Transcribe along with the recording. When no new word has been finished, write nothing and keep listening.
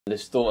I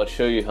just thought I'd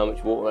show you how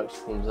much water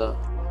actually comes out.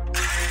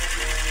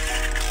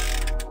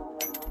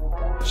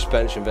 The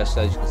suspension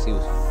vessel, as you can see,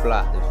 was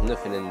flat. There was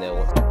nothing in there.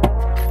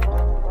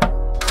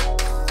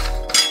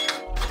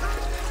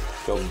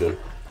 Job done.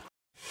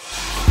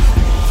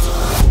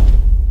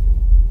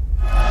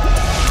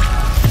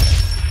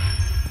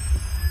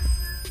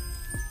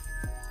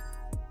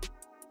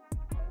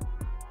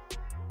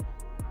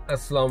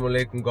 Assalamu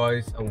alaikum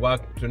guys, and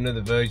welcome to another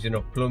version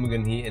of Plumbing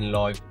and Heating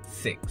Live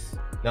 6.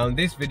 Now in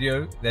this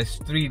video there's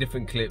 3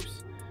 different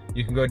clips.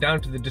 You can go down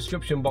to the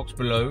description box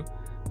below,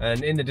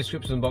 and in the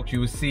description box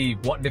you will see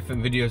what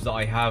different videos that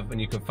I have,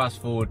 and you can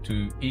fast forward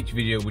to each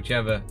video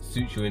whichever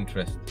suits your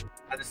interest.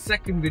 And the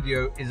second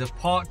video is a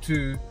part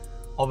 2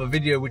 of a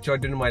video which I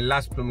did in my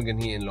last Plumbing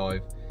and Heating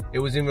Live. It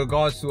was in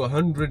regards to a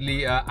 100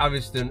 litre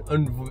Ariston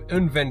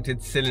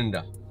unvented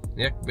cylinder.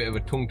 Yeah, bit of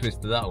a tongue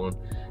twister that one.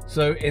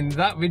 So in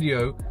that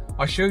video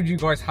I showed you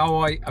guys how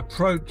I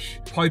approach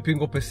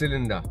piping up a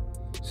cylinder.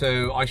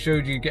 So I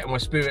showed you getting my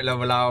spirit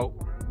level out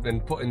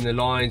and putting the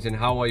lines and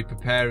how I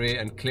prepare it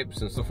and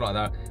clips and stuff like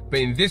that. But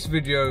in this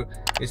video,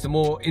 it's the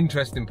more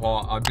interesting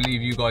part. I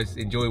believe you guys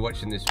enjoy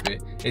watching this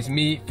bit. It's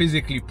me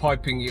physically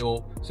piping it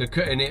up. So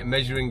cutting it,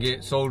 measuring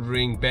it,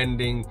 soldering,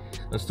 bending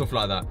and stuff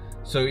like that.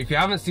 So if you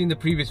haven't seen the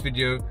previous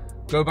video,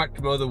 go back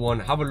to my other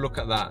one, have a look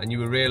at that, and you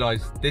will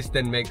realize this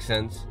then makes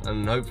sense,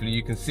 and hopefully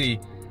you can see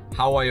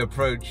how I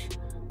approach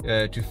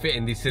to fit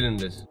in these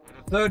cylinders.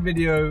 The third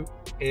video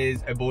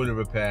is a boiler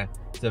repair.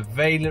 It's a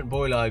Vaillant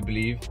boiler, I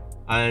believe,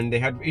 and they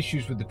had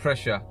issues with the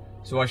pressure.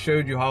 So I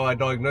showed you how I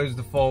diagnosed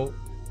the fault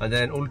and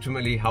then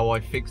ultimately how I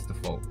fixed the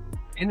fault.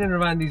 In and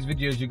around these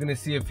videos you're going to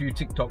see a few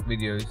TikTok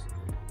videos.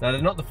 Now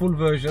they're not the full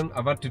version,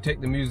 I've had to take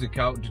the music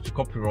out due to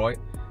copyright.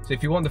 So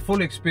if you want the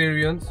full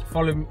experience,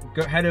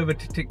 head over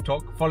to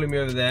TikTok, follow me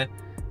over there.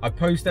 I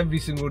post every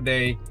single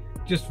day,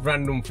 just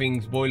random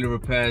things, boiler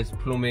repairs,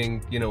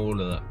 plumbing, you know, all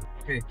of that.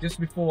 Okay, just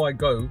before I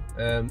go,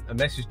 a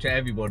message to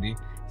everybody.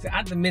 So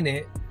at the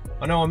minute,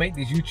 I know I make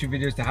these YouTube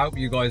videos to help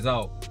you guys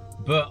out,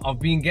 but I've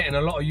been getting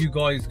a lot of you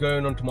guys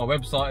going onto my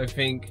website, I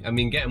think. I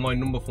mean, getting my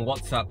number from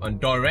WhatsApp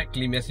and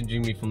directly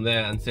messaging me from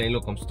there and saying,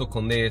 look, I'm stuck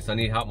on this, I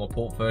need help with my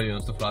portfolio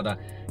and stuff like that.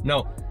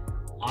 Now,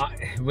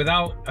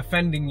 without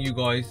offending you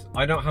guys,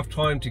 I don't have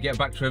time to get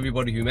back to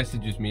everybody who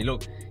messages me.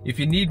 Look, if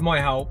you need my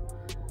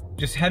help,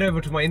 just head over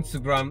to my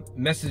Instagram,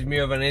 message me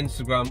over on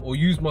Instagram, or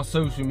use my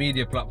social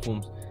media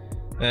platforms.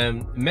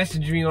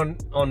 Message me on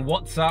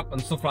WhatsApp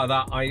and stuff like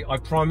that. I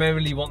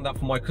primarily want that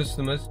for my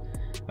customers.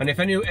 And if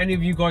any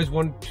of you guys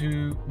want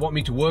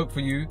me to work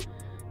for you,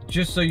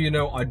 just so you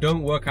know, I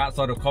don't work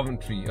outside of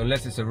Coventry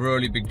unless it's a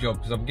really big job,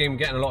 because I've been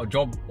getting a lot of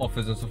job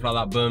offers and stuff like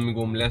that,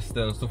 Birmingham,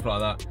 Leicester and stuff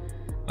like that.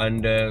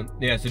 And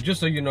yeah, so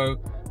just so you know,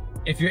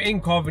 if you're in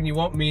Cov and you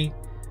want me,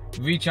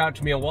 reach out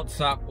to me on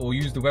WhatsApp or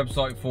use the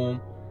website form.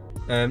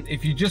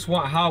 If you just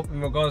want help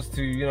in regards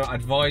to, you know,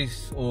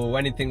 advice or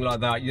anything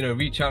like that, you know,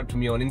 reach out to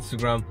me on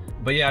Instagram.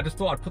 But yeah, I just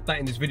thought I'd put that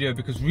in this video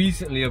because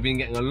recently I've been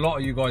getting a lot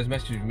of you guys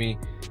message me,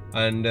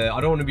 and I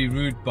don't want to be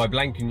rude by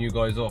blanking you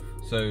guys off.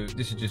 So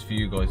this is just for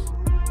you guys.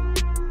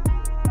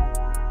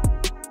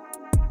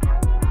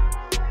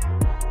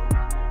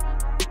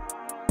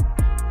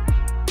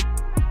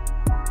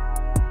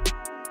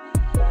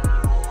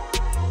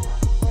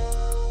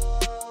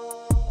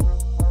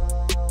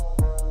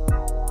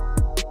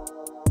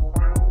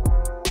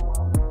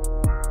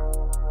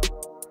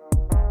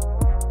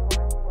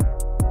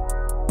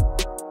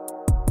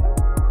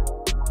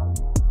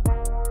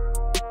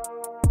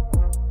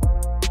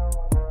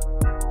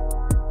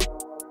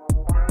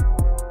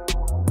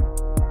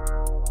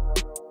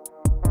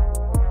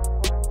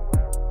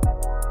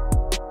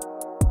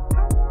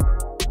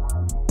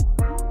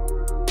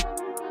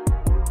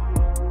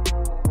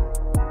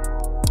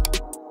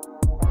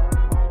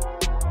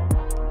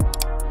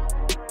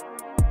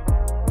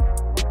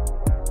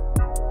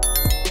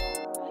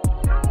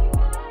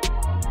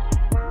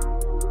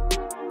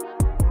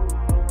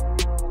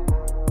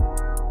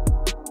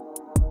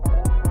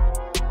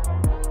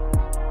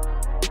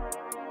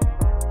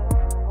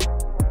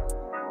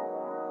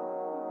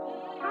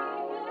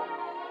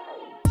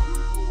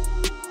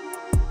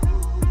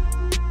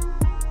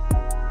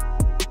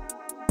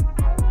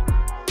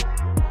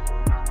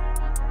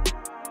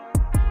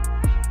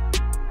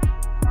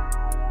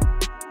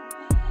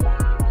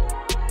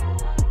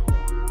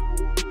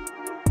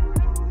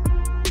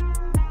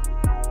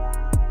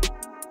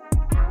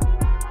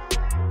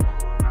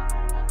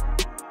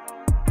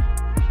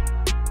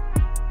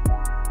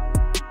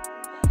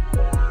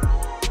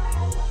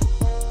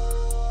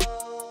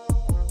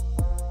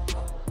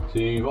 So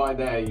right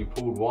there you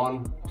pulled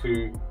 1,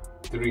 2,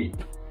 3.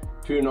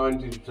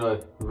 290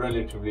 is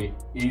relatively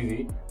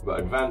easy, but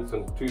advanced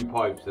on 2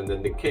 pipes, and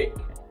then the kick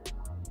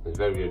is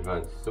very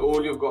advanced. So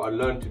all you've got to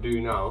learn to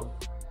do now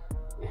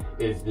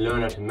is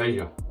learn how to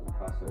measure.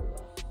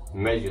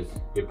 Measures.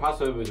 Your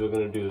passovers we're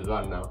going to do as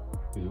well now,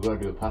 because we're going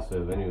to do a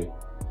passover anyway.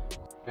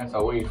 Yes, I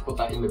want you to put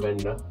that in the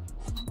bender.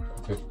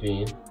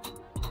 15.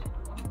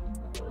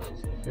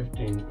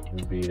 15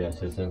 will be there.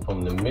 So then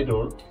from the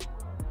middle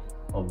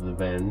of the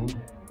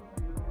bend,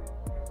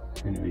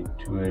 going to be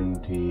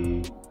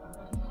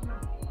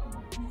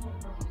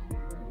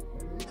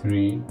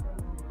 23,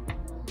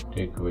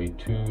 take away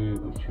 2,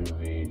 which will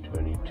be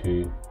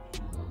 22,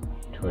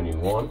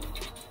 21,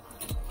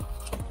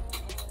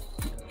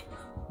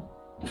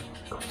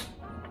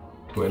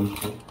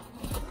 20.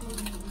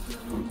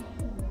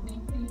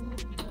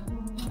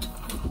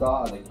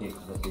 Start of the kick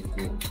is a big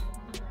deal.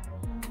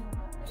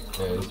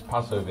 Yeah, it's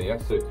Passover, yeah?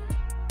 So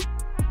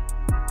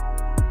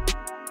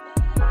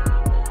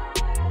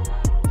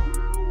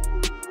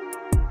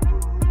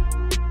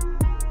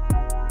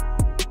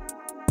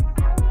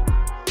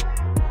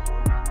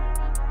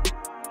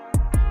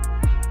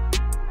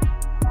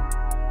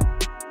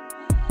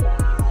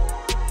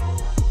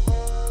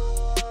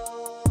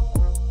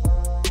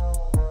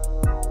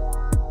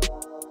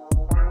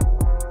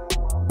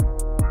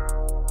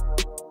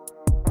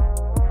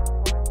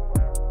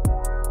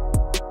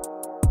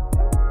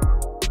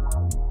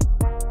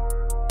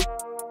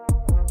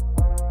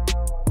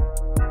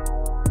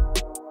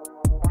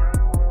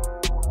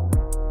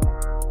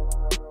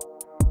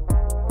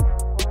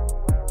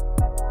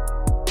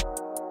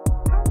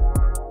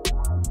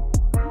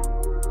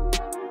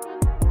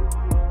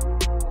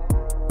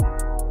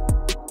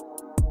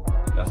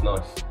that's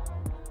nice.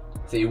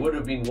 So it would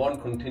have been one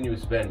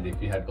continuous bend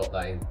if you had got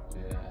that in.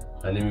 Yeah.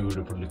 And then we would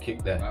have put the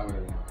kick there. That would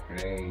have been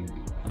crazy.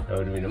 That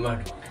would have been a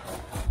mad one.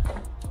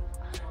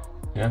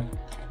 Yeah,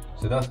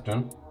 so that's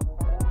done.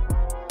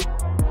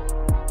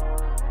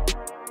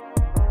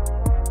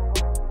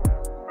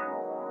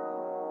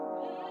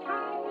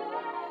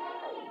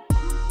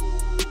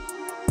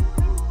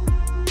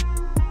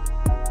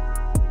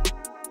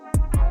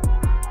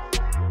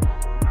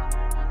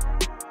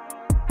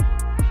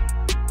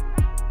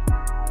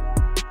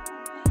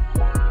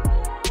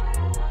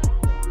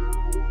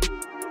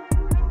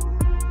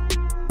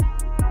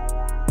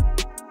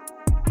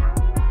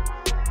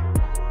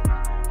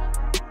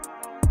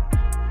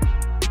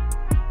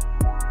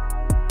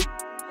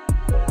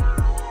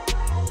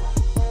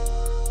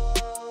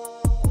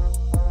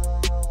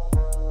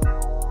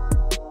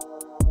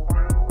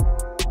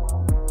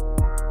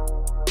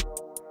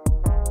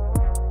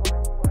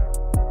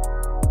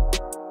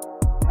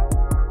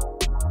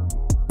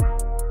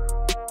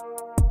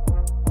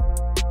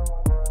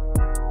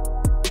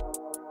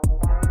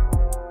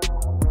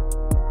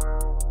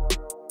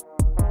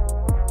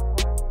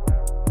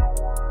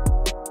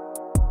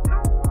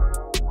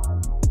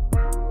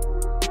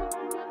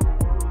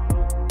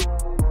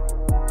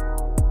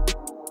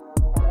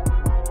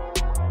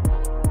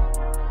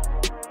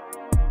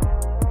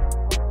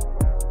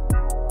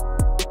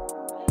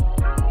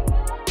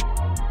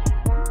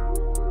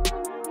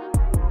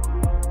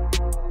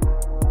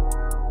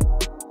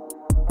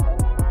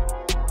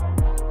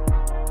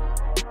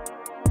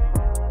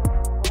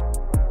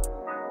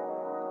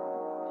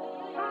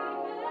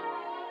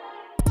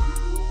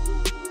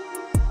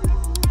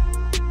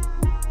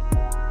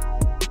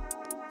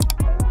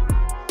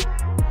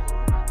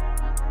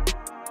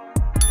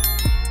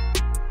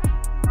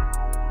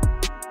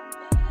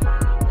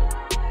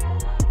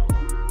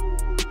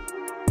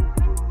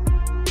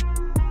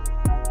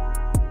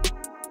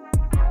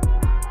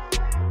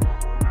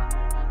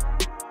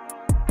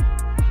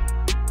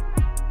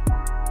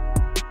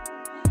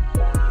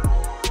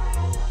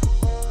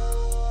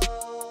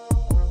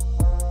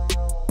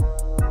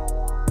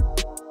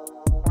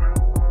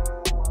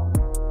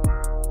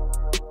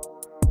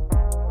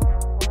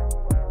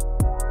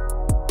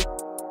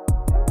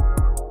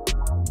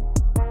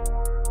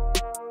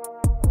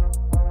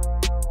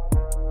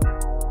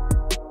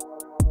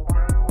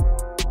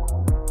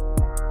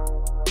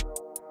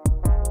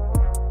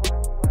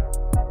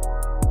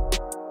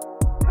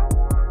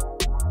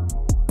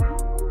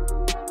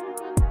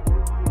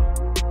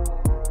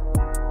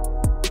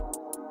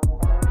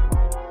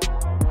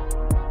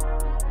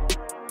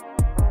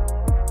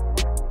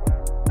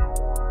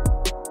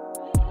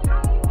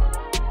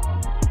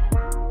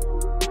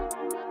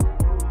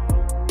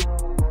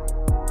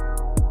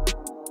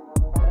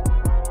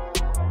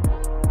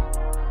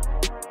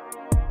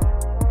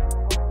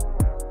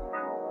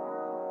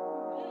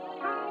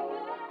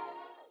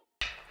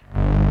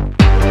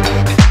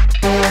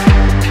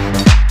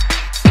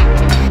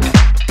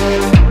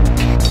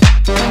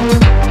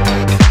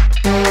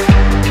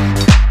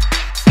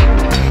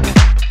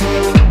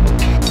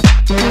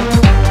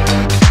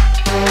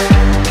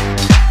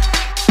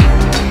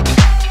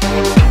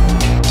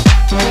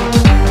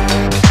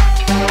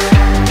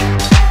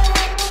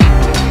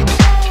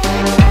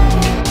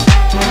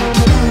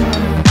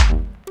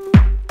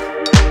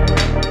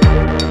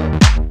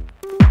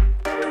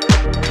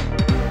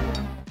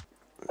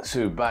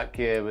 So back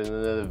here with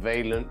another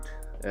Vaillant.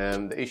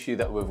 The issue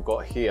that we've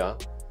got here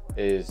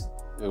is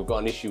we've got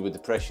an issue with the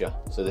pressure.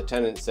 So the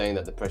tenant's saying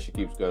that the pressure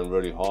keeps going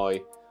really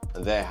high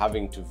and they're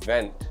having to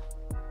vent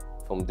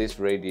from this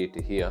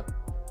radiator here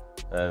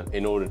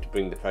in order to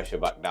bring the pressure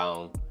back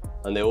down.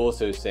 And they're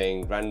also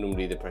saying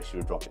randomly the pressure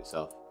will drop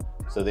itself.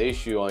 So the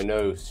issue, I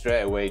know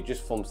straight away,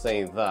 just from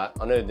saying that,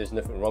 I know there's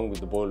nothing wrong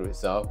with the boiler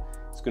itself.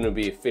 It's going to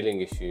be a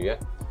filling issue, yeah?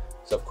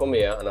 So I've come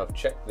here and I've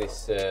checked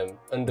this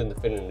under the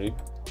filling loop.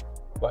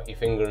 Whack your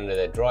finger under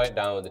there, dry it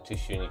down with the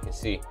tissue, and you can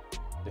see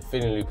the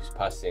filling loop is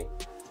passing.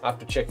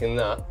 After checking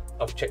that,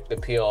 I've checked the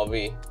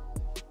PRV,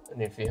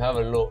 and if you have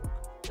a look,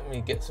 let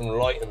me get some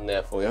light in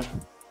there for you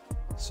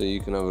so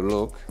you can have a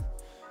look.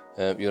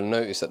 You'll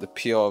notice that the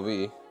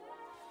PRV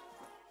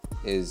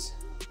is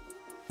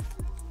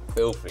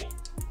filthy.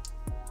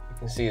 You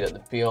can see that the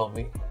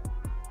PRV,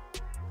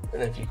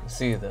 and if you can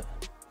see that,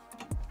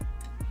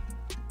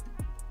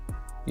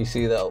 you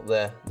see that up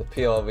there, the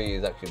PRV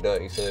is actually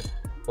dirty. So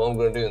what I'm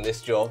going to do in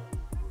this job,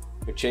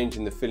 we're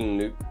changing the filling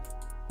loop.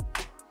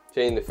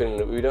 Changing the filling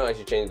loop, we don't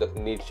actually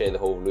need to change the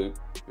whole loop.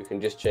 We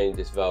can just change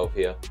this valve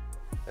here,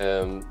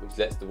 which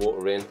lets the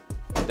water in,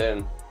 and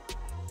then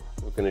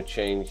we're going to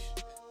change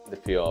the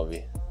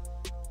PRV.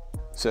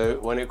 So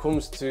when it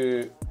comes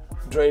to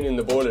draining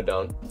the boiler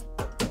down,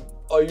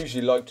 I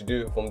usually like to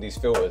do it from these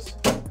filters.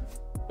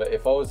 But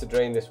if I was to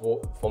drain this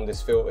water from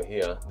this filter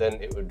here, then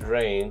it would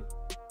drain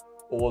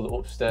all the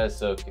upstairs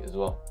circuit as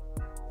well.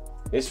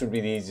 This would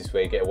be the easiest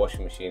way to get a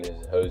washing machine,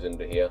 as a hose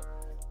under here.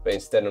 But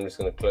instead I'm just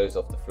going to close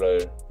off the flow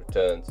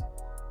returns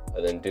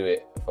and then do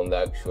it from the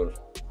actual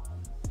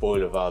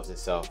boiler valves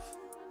itself.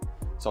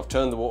 So I've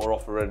turned the water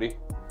off already.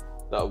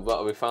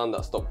 We found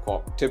that stop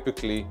cock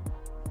typically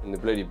in the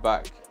bloody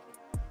back.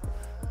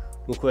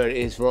 Look where it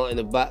is, right in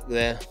the back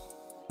there.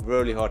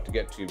 Really hard to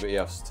get to, but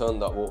yeah, I've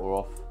turned that water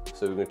off.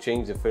 So we're going to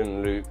change the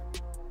filling loop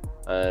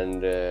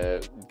and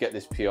get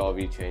this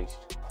PRV changed.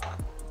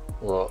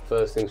 Right,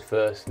 first things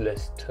first,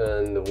 let's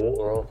turn the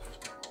water off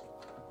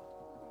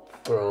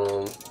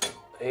from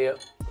here.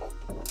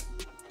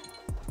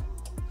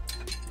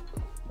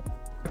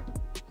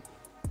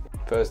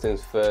 First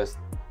things first,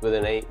 with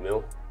an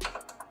 8mm,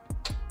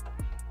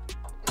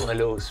 my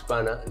little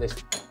spanner,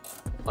 let's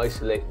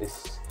isolate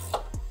this.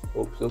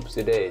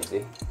 Oopsie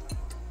daisy.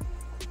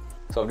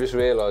 So I've just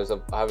realised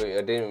I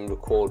didn't even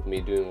record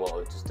me doing what I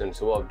was just doing.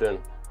 So what I've done,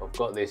 I've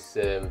got this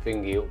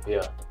thingy up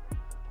here,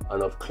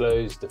 and I've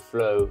closed the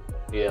flow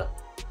here,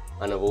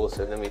 and I've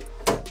also, let me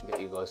get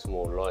you guys some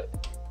more light.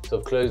 So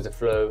I've closed the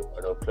flow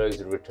and I've closed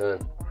the return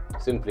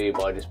simply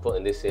by just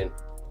putting this in,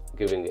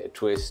 giving it a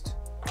twist,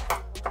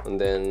 and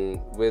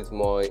then with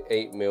my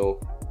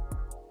 8mm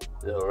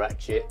little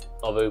ratchet,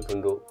 I've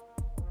opened up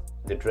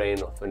the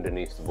drain off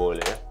underneath the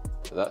boiler.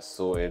 So that's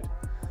sorted,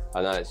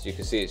 and now you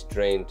can see it's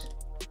drained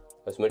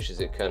as much as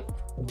it can.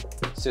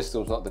 The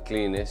system's not the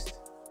cleanest,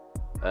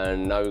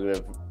 and now we're going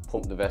to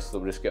pump the vessel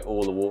up, just get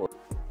all the water.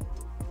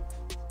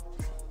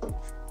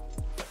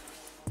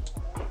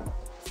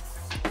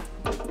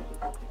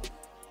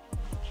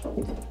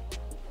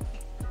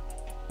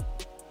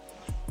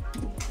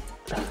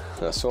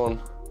 That's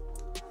on.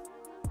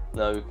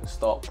 Now we can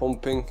start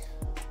pumping.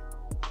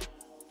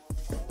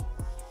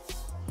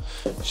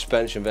 The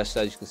suspension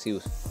vessel, as you can see,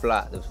 was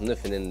flat. There was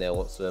nothing in there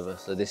whatsoever,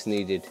 so this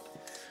needed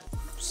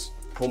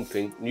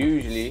pumping.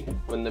 Usually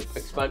when the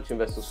expansion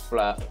vessel's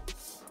flat,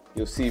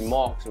 you'll see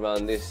marks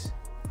around this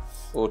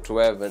auto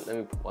air vent. Let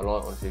me put my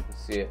light on so you can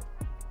see it.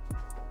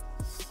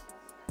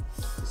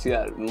 You see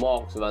that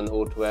marks around the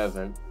auto air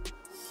vent?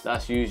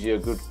 That's usually a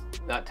good,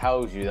 that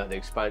tells you that the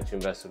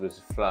expansion vessel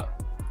is flat.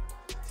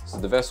 So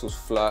the vessel's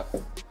flat.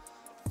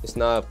 It's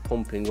now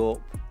pumping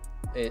up.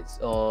 It's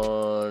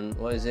on,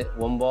 what is it,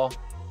 1 bar?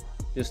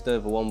 Just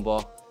over 1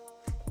 bar.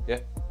 Yeah.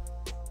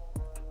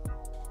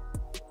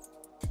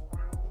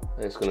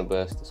 And it's gonna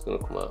burst, it's gonna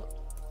come out.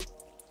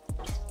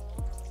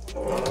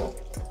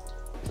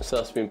 So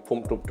that's been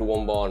pumped up to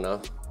 1 bar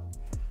now.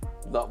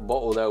 That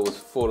bottle there was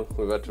full,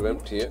 we've had to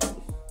empty it.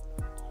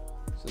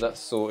 So that's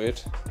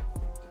sorted.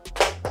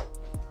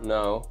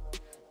 Now,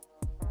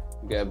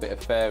 get a bit of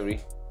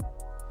fairy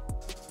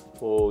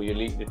for your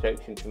leak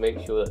detection to make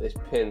sure that this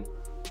pin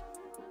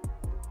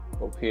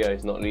up here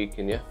is not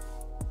leaking, yeah?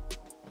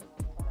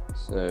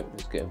 So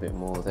let's get a bit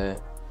more there.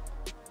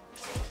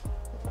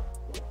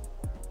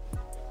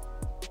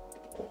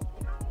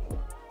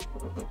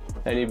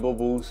 Any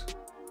bubbles,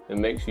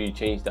 then make sure you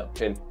change that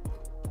pin.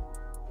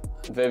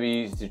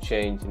 Very easy to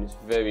change, and it's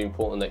very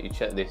important that you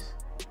check this.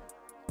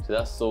 So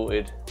that's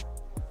sorted.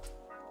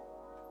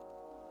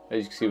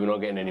 As you can see, we're not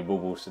getting any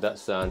bubbles, so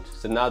that's sound.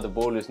 So now the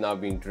boiler's now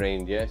been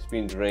drained, yeah? It's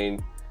been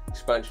drained,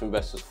 expansion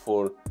vessel's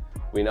full.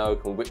 We now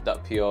can whip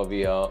that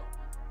PRV out,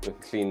 we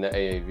can clean the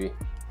AAV.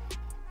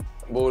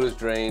 Boiler's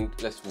drained,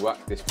 let's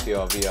whack this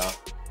PRV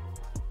out.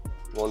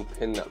 One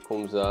pin that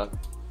comes out.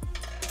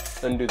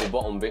 Undo the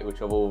bottom bit,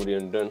 which I've already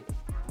undone.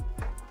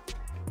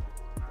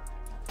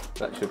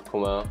 That should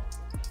come out.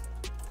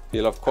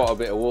 You'll have quite a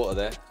bit of water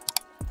there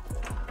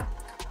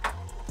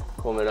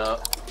coming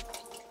out.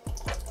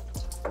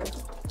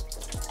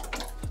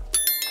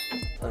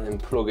 And then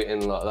plug it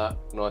in like that,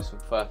 nice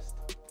and fast.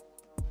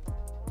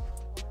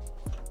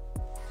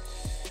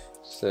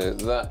 So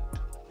that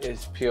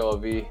is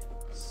PRV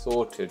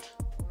sorted.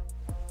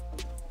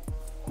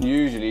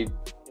 Usually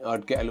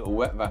I'd get a little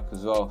wet vac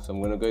as well, so I'm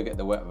going to go get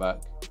the wet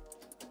vac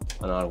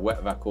and I'll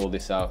wet vac all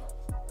this out.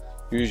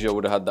 Usually I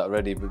would have had that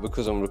ready, but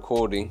because I'm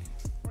recording,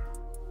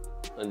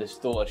 I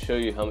just thought I'd show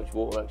you how much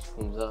water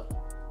actually comes out.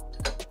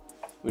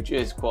 which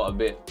is quite a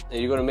bit.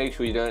 And you've got to make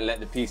sure you don't let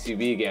the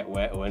PCB get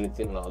wet or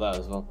anything like that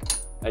as well.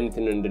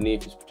 Anything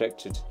underneath is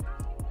protected.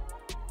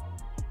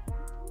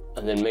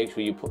 And then make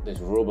sure you put this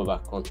rubber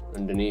back on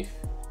underneath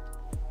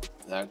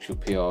the actual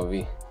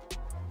PRV.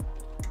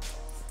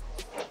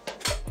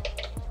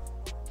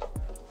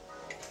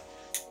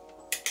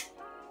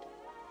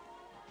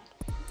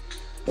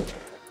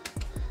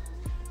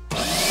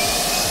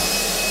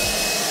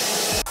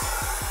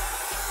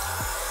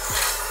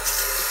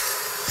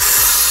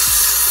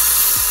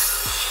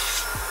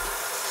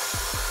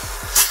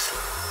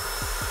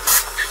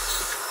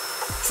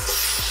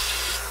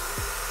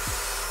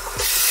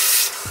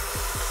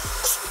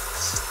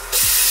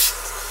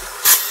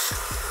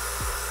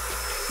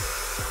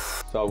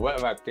 So I wet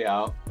vacuumed it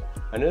out.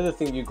 Another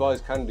thing you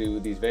guys can do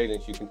with these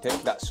Vaillants, you can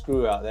take that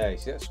screw out there. You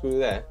see that screw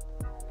there?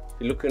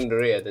 If you look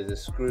under here, there's a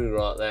screw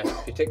right there.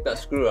 If you take that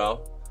screw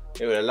out,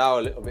 it will allow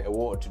a little bit of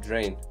water to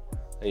drain,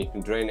 and you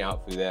can drain it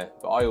out through there.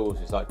 But I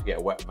always just like to get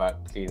a wet vac,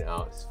 clean it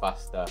out. It's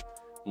faster,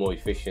 more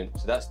efficient.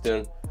 So that's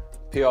done.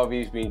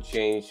 PRV's been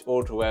changed,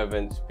 auto air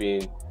vents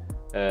been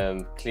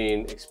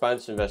clean,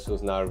 expansion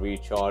vessels now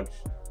recharged.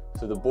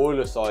 So the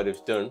boiler side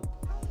is done.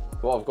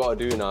 What I've got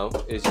to do now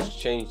is just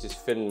change this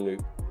filling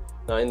loop.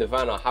 Now in the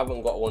van I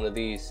haven't got one of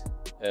these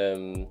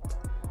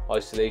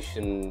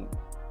isolation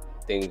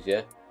things,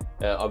 yeah.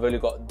 I've only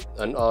got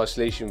an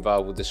isolation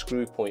valve with the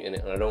screw point in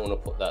it, and I don't want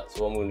to put that.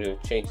 So what I'm going to do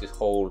is change this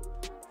whole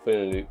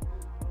filling loop.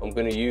 I'm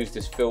going to use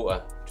this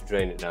filter to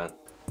drain it down.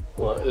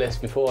 Well,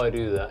 before I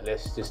do that,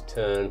 let's just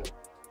turn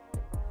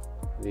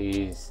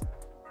these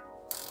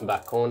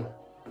back on.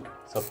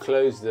 So I've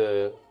closed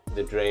the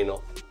drain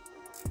off.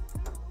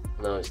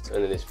 Now it's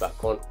turning this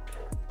back on.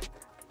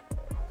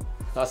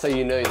 That's how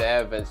you know the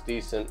air vent's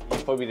decent. You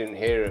probably didn't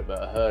hear it,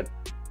 but I heard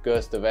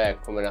gust of air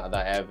coming out of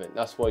that air vent.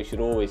 That's why you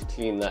should always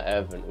clean that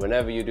air vent.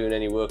 Whenever you're doing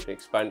any work in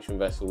expansion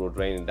vessel or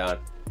draining down,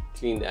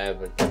 clean the air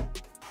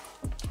vent.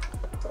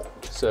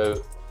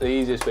 So the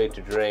easiest way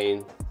to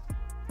drain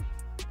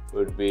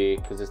would be,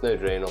 because there's no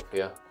drain off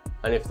here,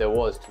 and if there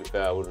was, to be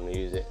fair, I wouldn't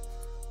use it.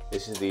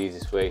 This is the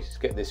easiest way.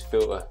 Just get this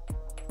filter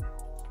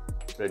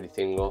ready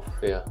thing off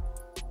here,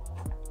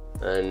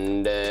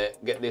 and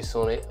get this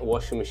on it.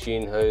 Washing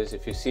machine hose.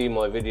 If you see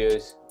my videos,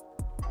 it's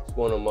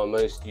one of my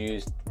most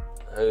used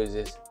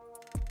hoses.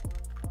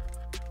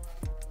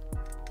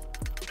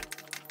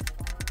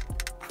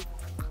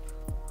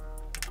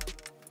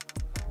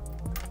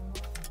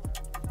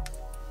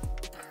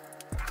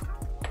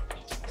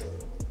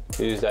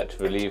 Use that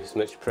to relieve as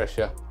much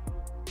pressure.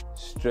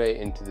 Straight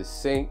into the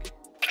sink.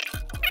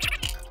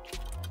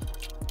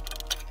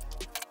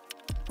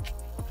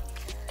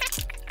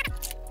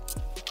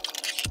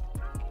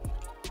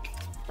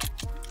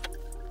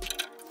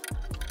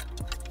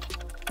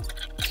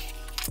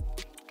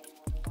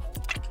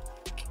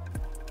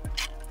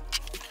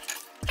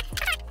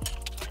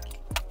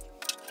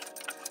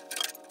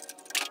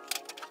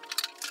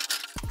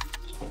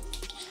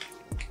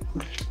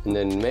 And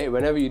then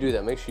whenever you do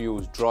that, make sure you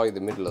always dry the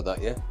middle of that,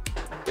 yeah?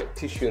 Get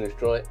tissue and it's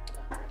dry.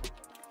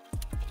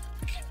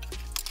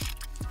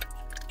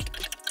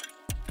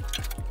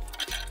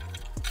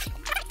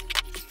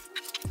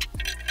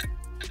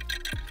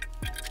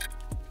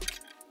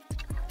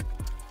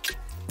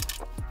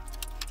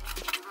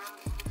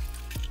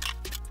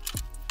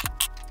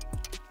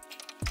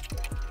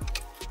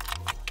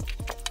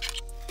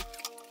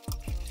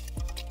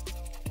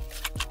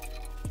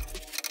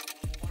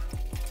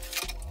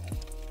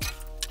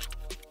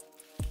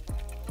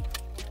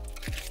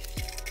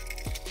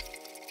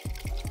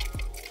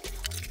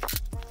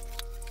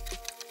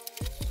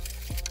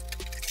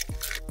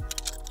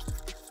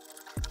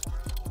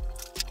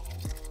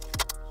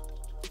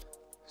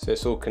 So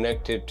it's all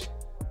connected,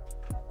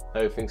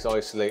 everything's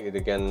isolated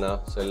again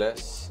now. So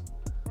let's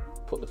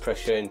put the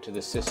pressure into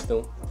the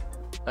system.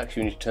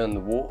 Actually, we need to turn the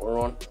water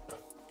on.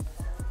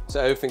 So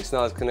everything's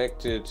now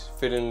connected,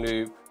 filling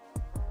loop,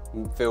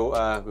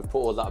 filter, we've put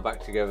all that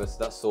back together, so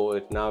that's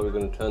sorted. Now we're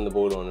going to turn the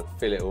boiler on and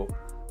fill it up.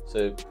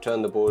 So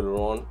turn the boiler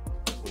on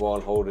while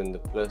holding the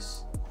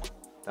plus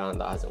down,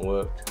 that hasn't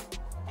worked.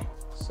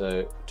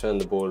 So turn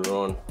the boiler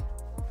on.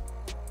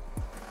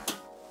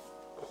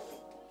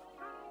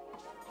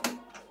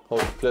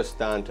 Hold the plus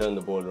down, turn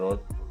the boiler on.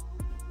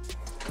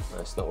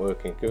 That's not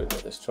working good.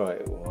 Let's try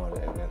it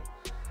again.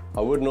 I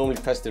would normally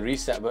press the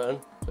reset button,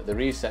 but the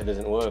reset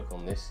doesn't work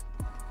on this.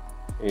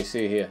 And you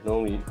see here,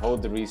 normally you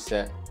hold the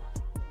reset.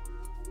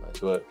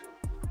 That's worked.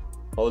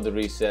 Hold the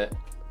reset,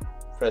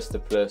 press the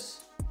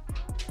plus,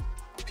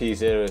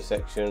 P0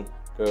 section,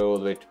 go all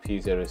the way to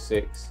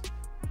P06.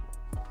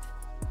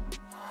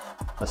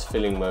 That's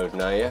filling mode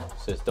now, yeah?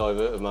 So it's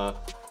diverter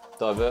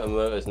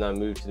motor has now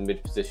moved to the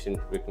mid position.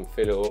 We can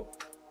fill it up.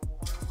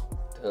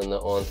 Turn that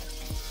on.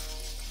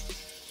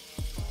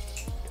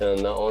 Turn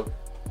that on.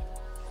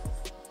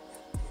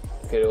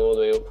 Get it all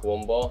the way up to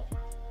 1 bar,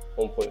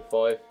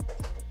 1.5.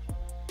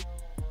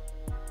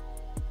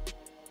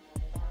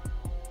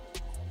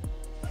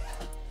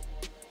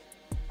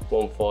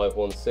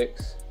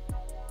 .1516.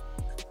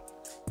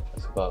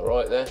 That's about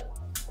right there.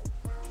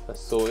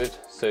 That's sorted.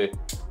 So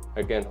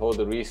again, hold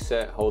the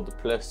reset, hold the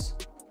plus.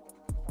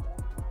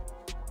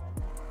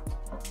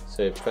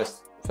 So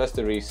press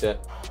the reset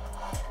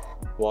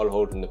while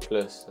holding the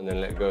plus and then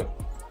let go.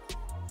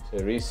 So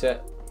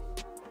reset.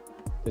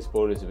 This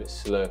board is a bit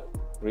slow.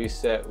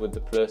 Reset with the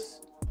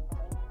plus.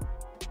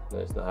 No,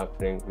 it's not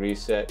happening.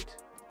 Reset.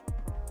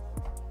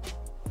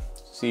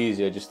 It's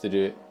easier just to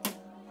do it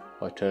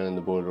by turning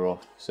the boiler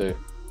off. So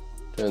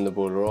turn the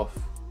boiler off,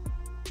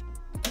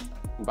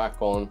 back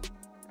on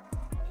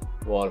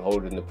while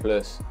holding the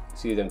plus.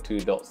 See them two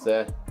dots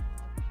there.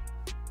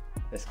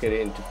 Let's get it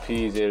into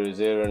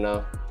P00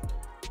 now.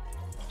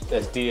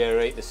 Let's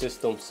de-aerate the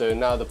system. So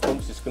now the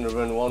pump's just going to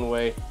run one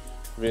way,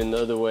 run the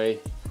other way,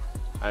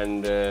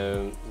 and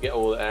get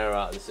all the air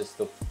out of the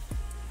system.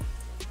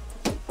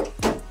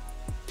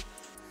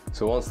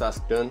 So once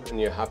that's done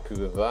and you're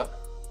happy with that,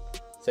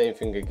 same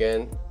thing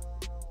again,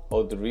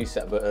 hold the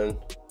reset button.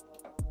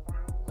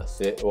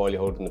 That's it, while you're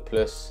holding the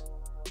plus,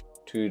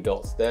 two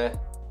dots there.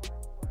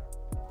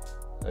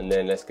 And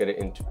then let's get it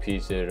into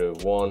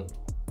P01.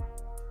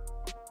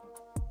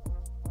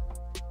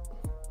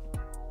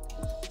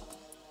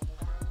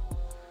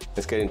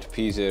 Let's get into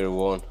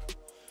P01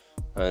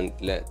 and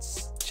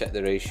let's check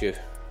the ratio,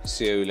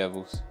 CO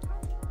levels.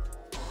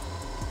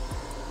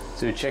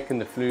 So we're checking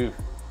the flue,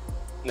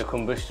 the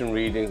combustion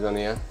readings on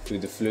here through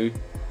the flue.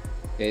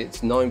 It's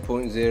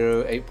 9.0,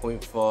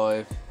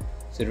 8.5.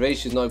 So the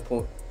ratio is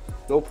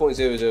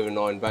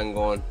 0.009, bang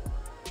on.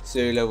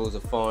 CO levels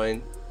are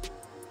fine.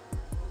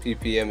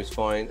 ppm is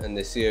fine, and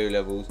the CO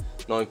levels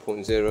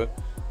 9.0. If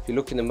you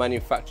look in the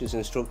manufacturer's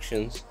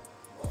instructions,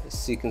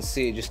 you can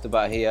see it just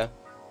about here.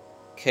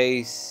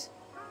 Case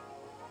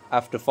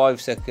after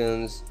 5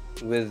 seconds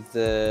with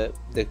the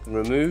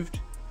removed,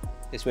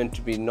 it's meant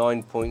to be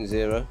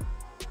 9.0.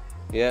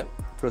 Yeah,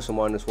 plus or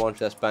minus 1,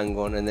 so that's bang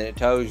on. And then it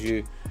tells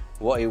you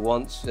what it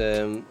wants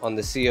on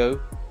the CO,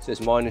 so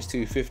it's minus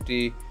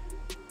 250,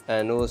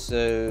 and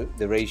also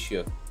the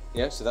ratio.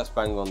 Yeah, so that's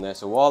bang on there.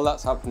 So while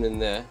that's happening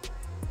there,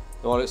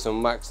 while it's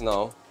on max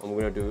now, I'm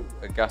going to do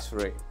a gas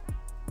rate.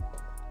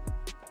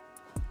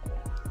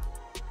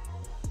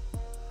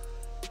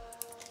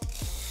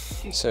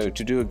 So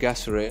to do a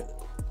gas rate,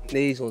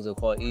 these ones are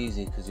quite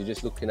easy because you're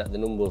just looking at the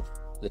number of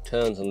the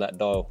turns on that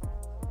dial.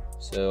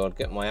 So I'll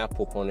get my app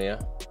up on here.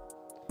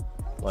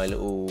 I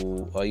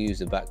use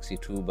the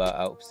backseat toolbar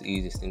out, it's the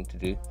easiest thing to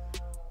do.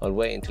 I'll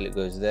wait until it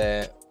goes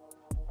there,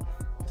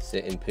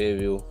 set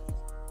Imperial.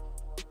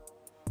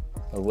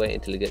 I'll wait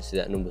until it gets to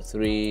that number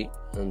 3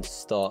 and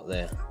start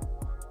there.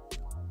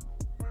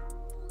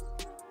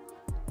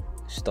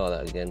 Start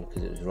that again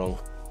because it was wrong.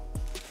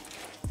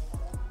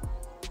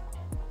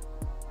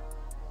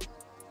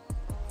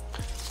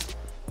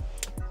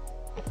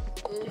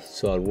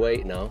 So I'll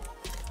wait now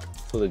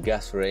for the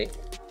gas rate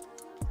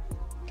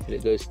till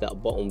it goes to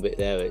that bottom bit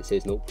there where it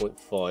says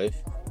 0.5.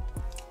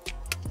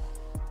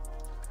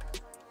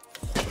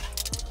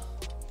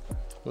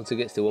 Once it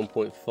gets to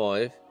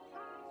 1.5,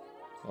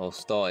 I'll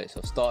start it. So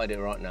I've started it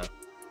right now.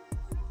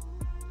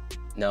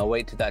 Now I'll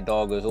wait till that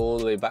dial goes all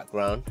the way back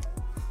round,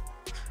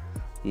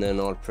 and then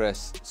I'll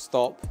press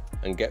stop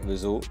and get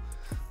result.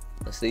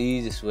 That's the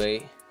easiest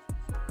way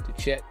to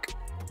check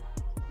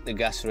the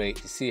gas rate,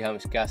 to see how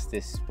much gas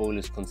this boiler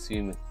is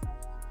consuming.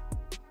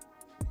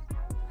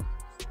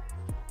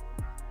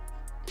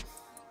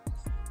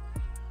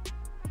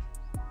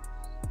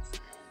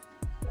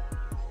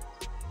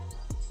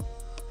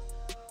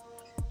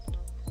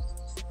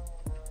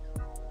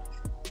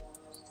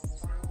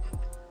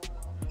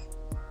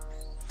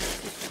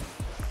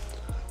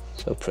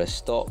 So press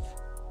stop,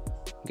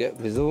 get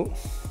result.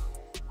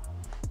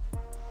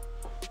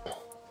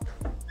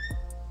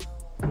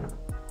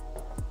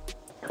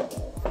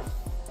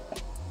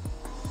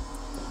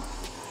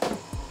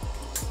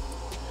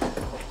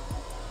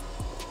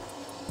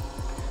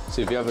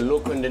 So if you have a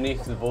look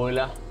underneath the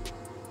boiler,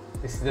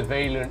 this is the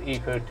Vaillant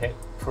Ecotec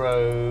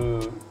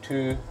Pro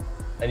 2,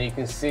 and you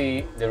can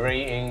see the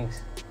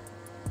ratings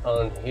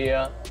on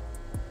here.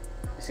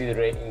 You see the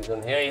ratings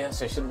on here, yeah,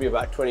 so it should be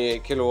about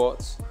 28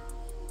 kilowatts.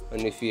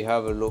 And if you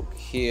have a look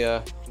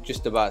here, you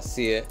just about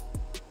see it,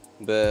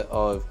 but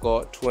I've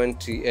got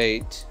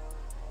 28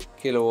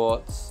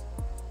 kilowatts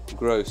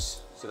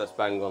gross, so that's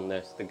bang on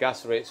there. So the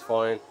gas rate's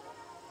fine,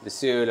 the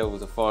CO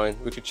levels are fine.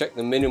 We could check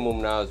the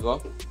minimum now as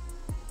well.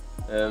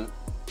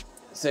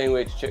 Same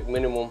way to check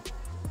minimum,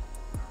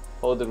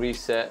 hold the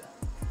reset.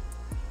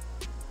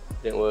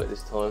 Didn't work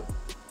this time.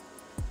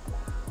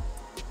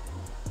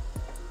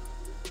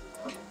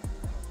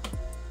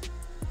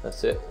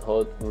 That's it,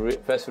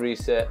 press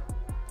reset,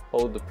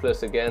 hold the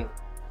plus again,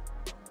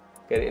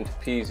 get it into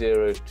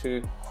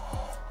P02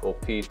 or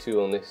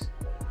P2 on this.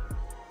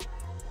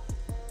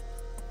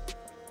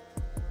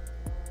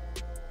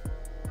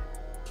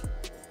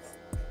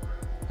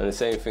 And the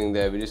same thing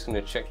there, we're just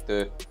going to check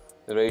the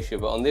ratio,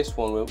 but on this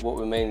one what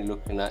we're mainly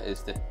looking at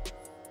is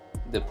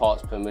the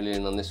parts per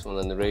million on this one,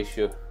 and the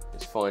ratio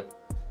is fine.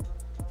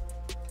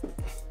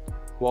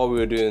 While we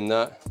were doing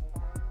that,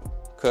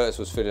 Curtis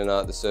was filling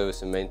out the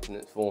service and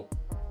maintenance form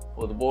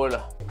or the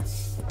boiler.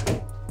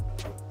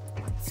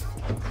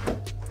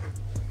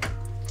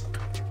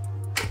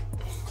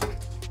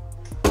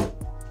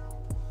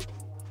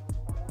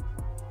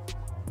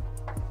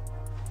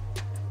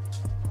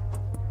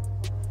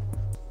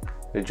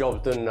 The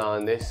job's done now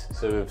on this,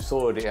 so we've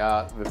sorted it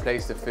out,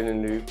 replaced the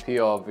filling loop,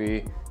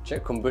 PRV,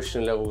 checked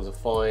combustion levels are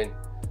fine,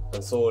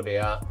 and sorted it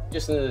out.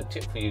 Just another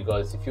tip for you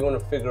guys, if you want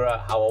to figure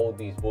out how old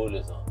these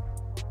boilers are,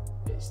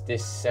 it's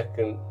this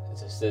second,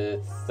 it's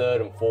the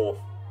third and fourth,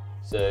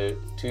 so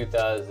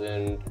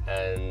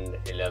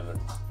 2011.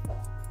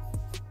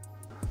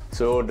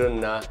 So all done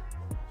now.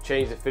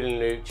 Change the filling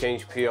loop,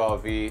 change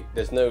PRV.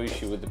 There's no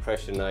issue with the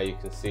pressure now, you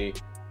can see.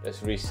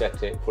 Let's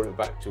reset it, put it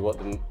back to what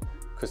the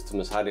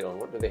customers had it on.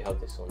 What do they have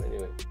this on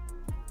anyway?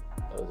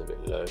 That was a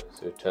bit low,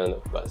 so we turned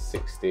up about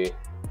 60.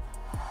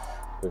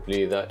 We've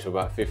leave that to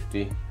about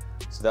 50.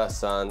 So that's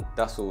sound,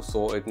 that's all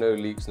sorted, no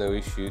leaks, no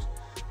issues.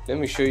 Let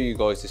me show you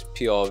guys this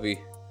PRV.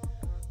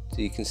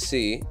 So you can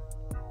see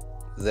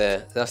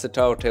there, that's the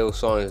telltale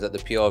signs that the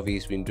PRV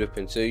has been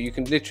dripping. So you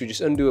can literally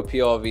just undo a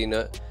PRV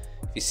nut.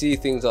 If you see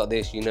things like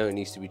this, you know it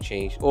needs to be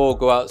changed. Or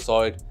go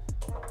outside,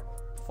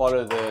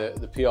 follow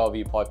the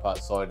PRV pipe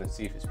outside and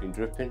see if it's been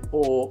dripping,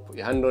 or put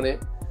your hand on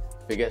it.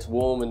 If it gets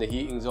warm and the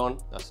heating's on,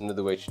 that's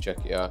another way to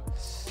check it out.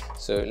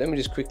 So let me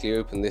just quickly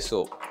open this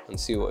up and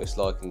see what it's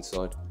like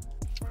inside.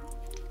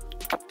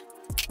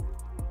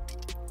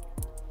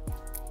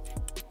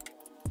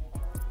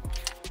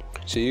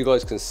 So you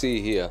guys can see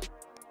here,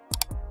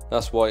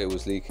 that's why it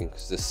was leaking,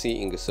 because the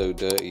seating is so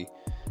dirty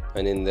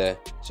and in there.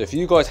 So if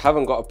you guys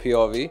haven't got a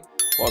PRV,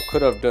 what I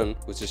could have done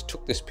was just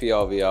took this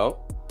PRV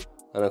out,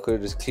 and I could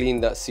have just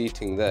cleaned that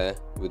seating there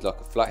with like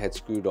a flathead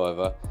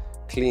screwdriver,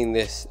 clean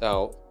this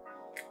out,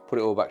 put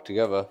it all back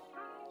together,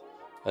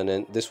 and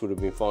then this would have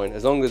been fine,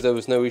 as long as there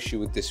was no issue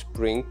with this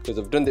spring, because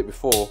I've done it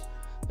before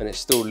and it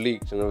still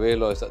leaked, and I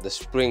realized that the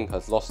spring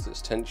has lost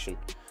its tension.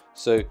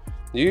 So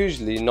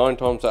usually 9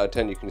 times out of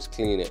 10 you can just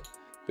clean it,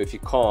 but if you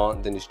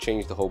can't, then just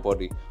change the whole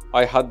body.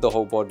 I had the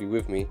whole body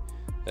with me.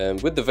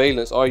 With the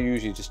Vaillants, I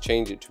usually just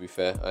change it, to be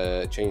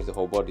fair, change the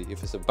whole body.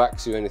 If it's a back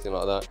suit or anything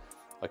like that,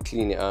 I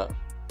clean it out.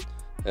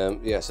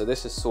 Yeah, so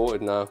this is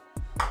sorted now.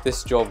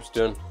 This job's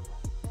done.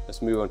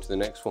 Let's move on to the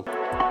next one.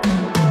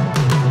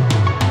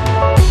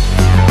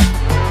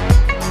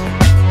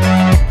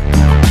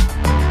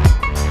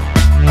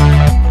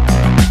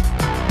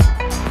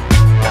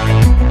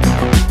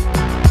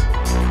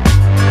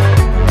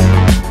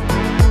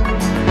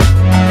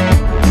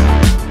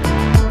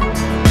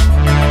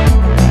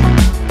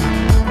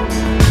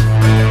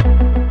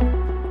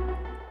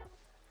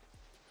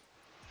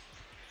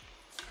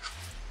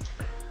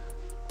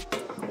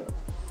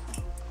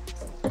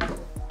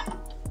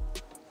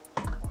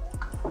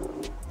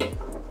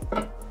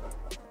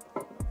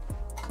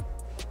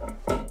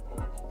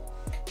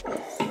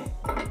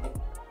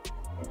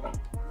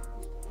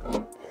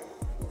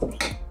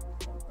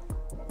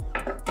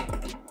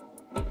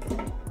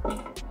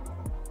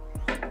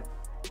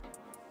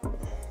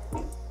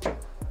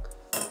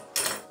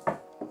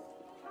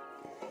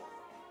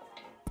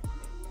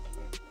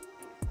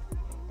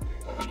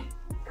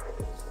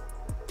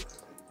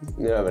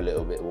 You have a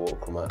little bit of water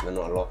come out, but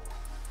not a lot.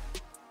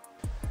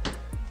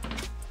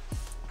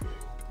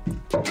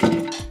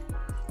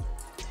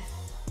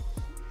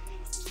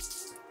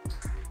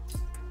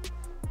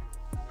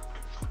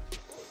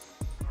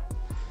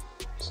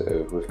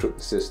 So we've took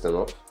the cistern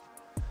off.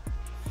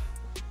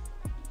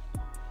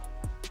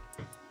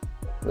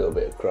 A little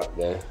bit of crap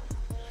there,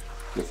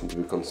 nothing to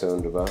be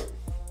concerned about.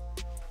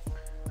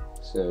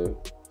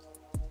 So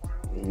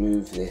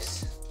move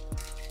this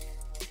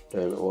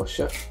down the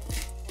washer.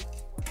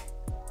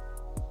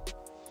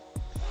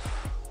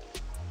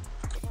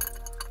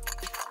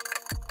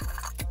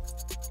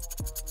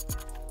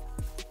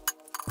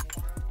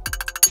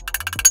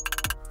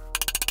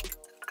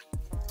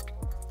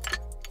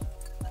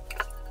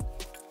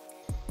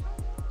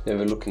 Have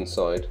a look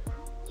inside.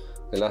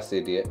 The last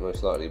idiot,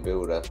 most likely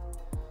builder,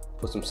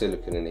 put some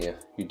silicone in here.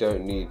 You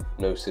don't need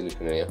no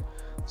silicone in here,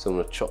 so I'm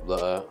going to chop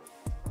that out.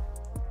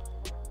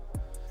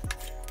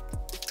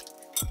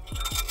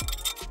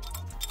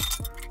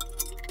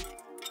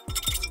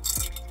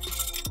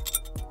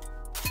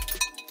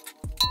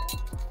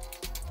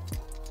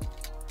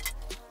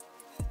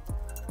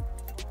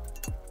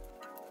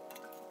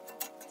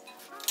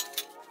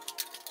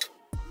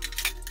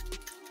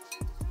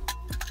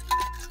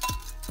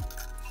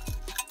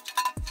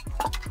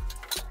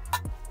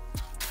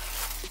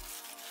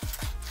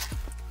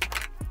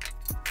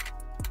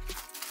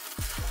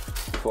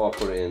 Before I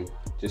put it in,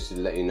 just to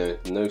let you know,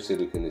 no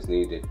silicone is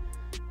needed.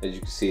 As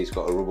you can see, it's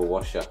got a rubber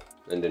washer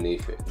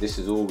underneath it. This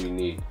is all we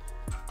need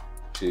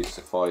to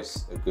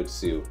suffice a good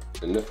seal,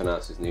 and nothing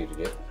else is needed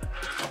yet.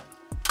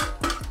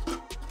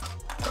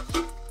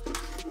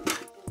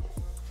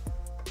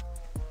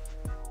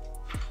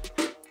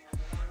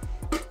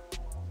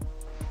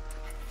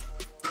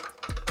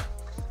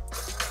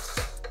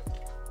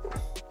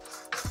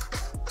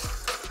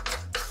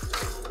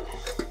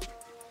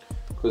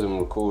 Because I'm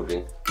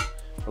recording,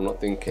 I'm not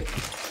thinking.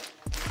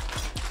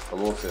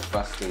 I'm also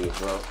fasting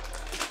as well.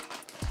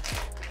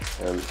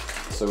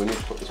 So we need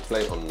to put this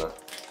plate on now.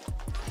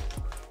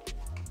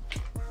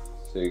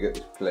 So you get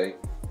this plate,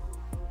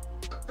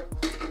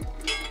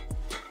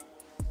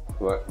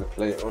 whack the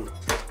plate on.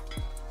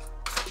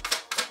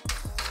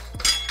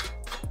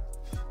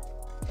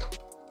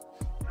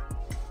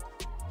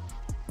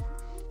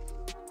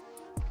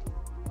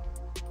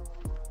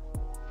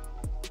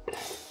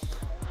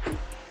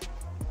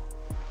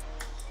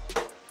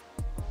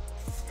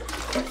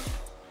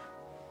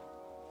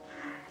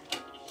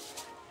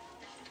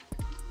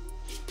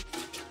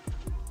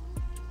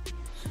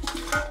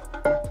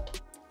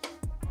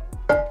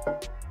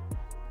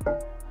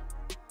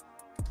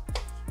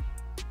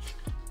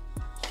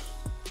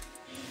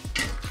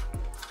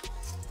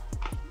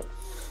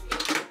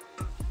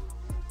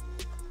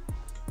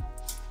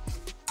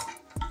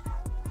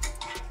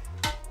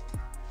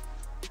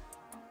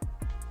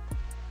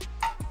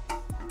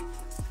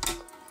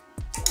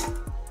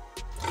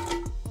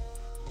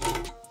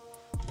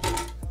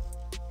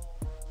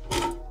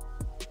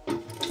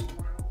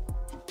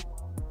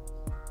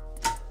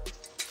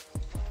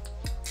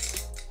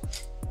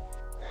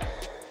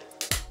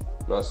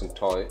 Nice and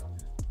tight,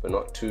 but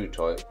not too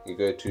tight. You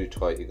go too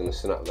tight, you're going to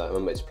snap that.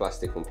 Remember, it's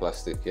plastic on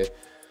plastic, yeah?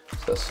 So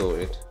that's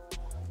sorted.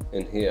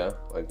 In here,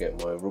 I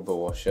get my rubber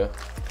washer,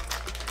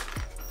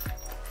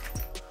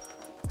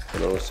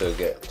 and also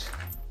get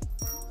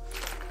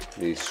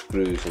these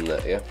screws and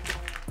that, yeah?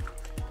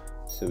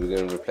 So we're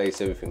going to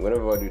replace everything.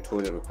 Whenever I do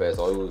toilet repairs,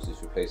 I always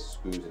just replace the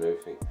screws and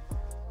everything,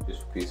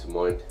 just for peace of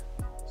mind.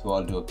 So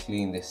what I'll do, I'll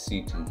clean this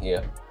seating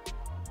here,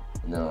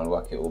 and then I'll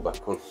whack it all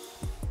back on.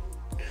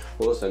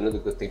 Also, another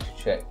good thing to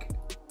check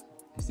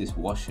is this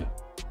washer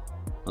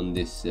on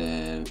this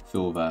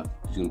fill valve,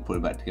 because you're going to put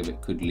it back together. It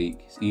could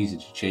leak. It's easy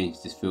to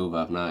change this fill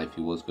valve now if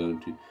you was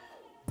going to,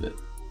 but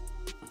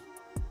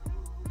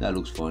that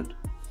looks fine.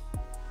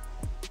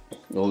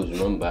 Always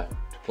remember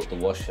to put the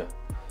washer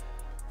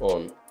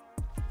on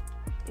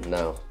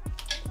now.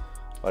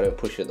 I don't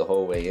push it the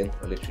whole way in,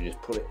 I literally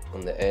just put it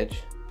on the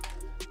edge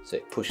so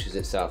it pushes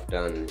itself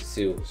down and it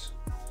seals.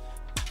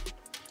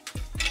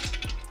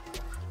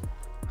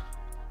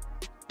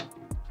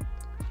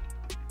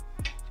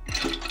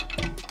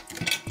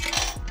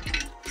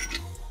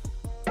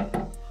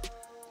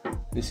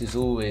 This is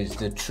always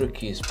the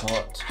trickiest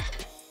part.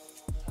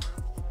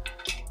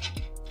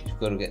 You've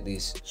got to get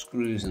these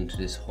screws into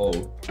this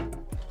hole.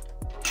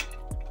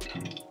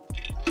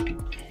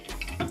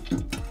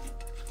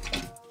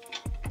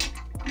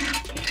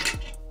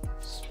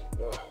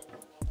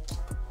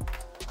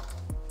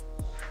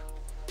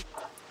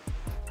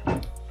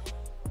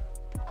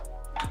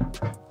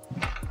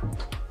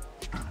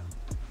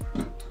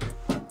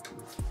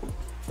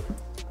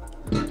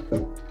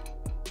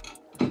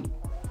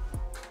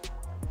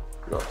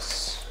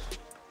 Nice.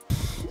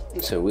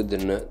 So with the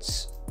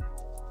nuts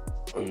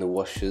and the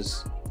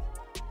washers,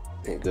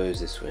 it goes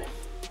this way.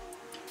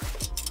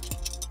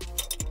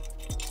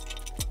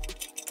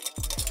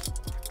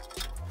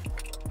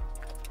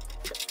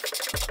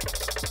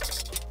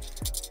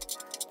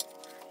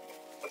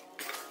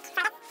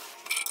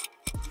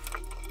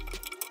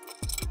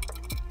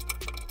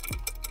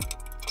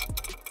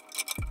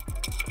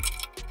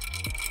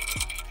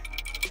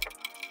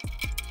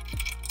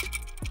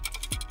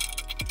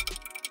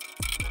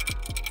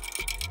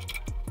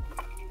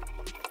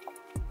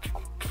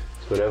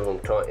 Whenever I'm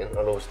tightening,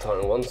 I'll always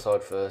tighten one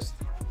side first,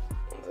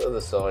 and the other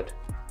side,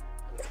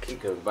 and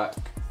keep going back.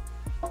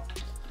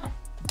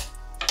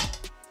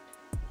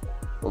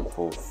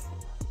 1/4.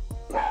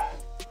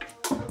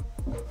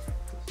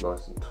 It's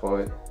nice and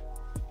tight.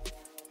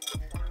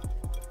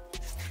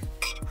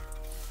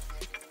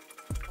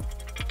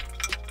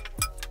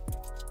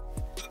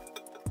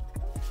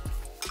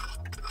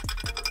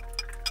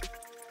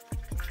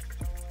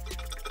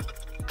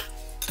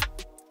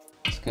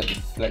 Let's get the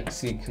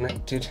flexi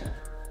connected.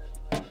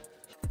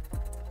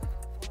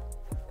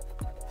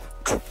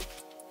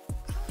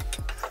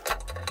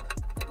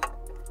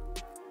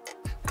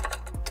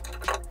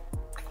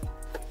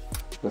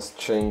 Let's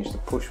change the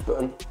push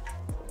button,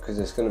 because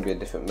there's going to be a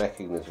different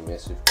mechanism here,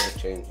 so we've got to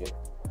change it.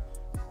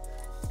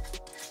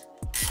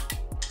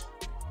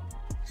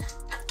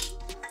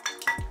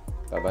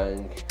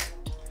 Ba-bang.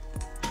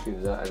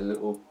 Give that a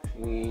little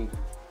clean.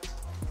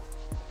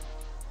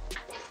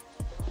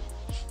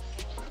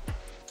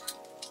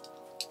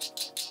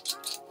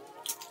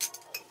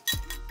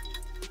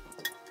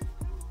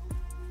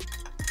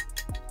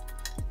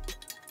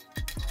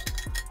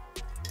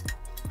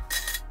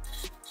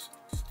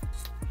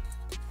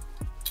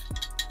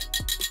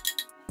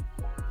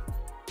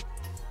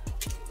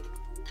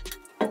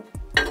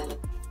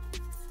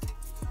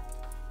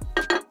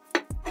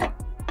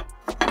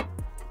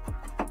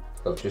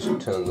 I've just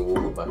turned the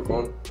water back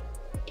on.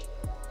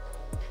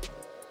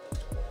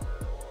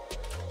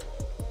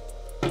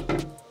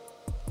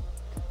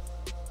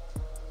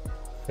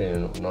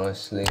 Filling up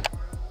nicely.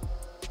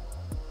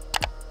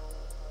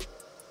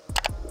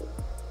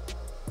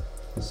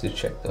 Let's just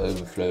check the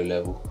overflow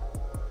level.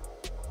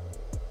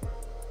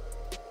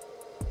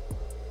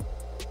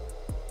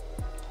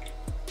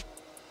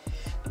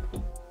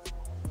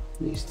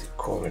 Needs to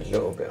core a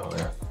little bit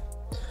higher.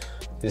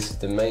 This is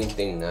the main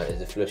thing now, is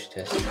the flush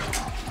test.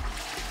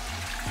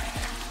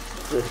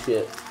 Flush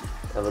it,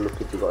 have a look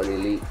if you've got any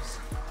leaks.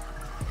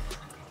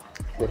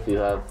 If you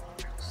have,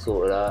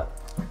 sort it out.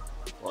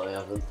 I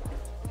haven't.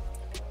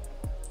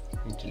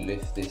 Need to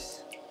lift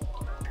this.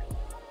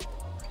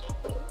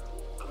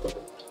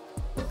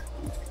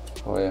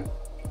 Oh yeah.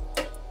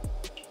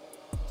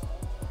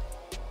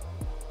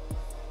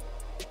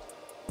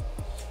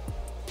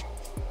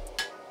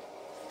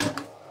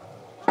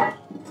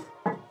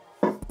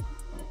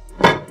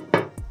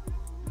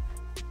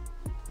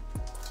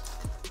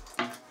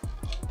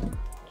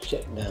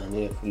 Check down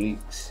here for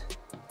leaks.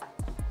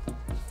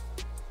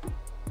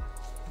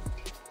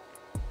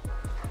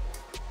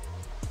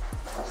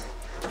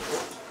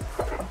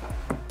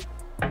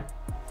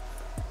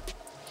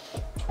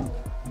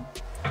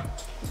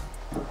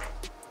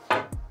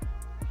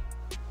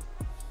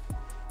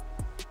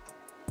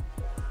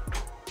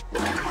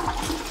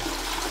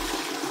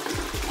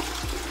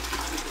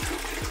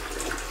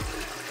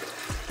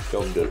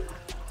 Job done.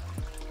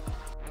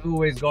 As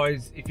always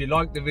guys, if you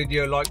like the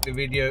video, like the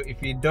video.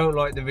 If you don't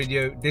like the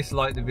video,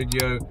 dislike the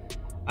video.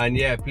 And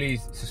yeah,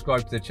 please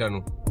subscribe to the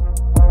channel.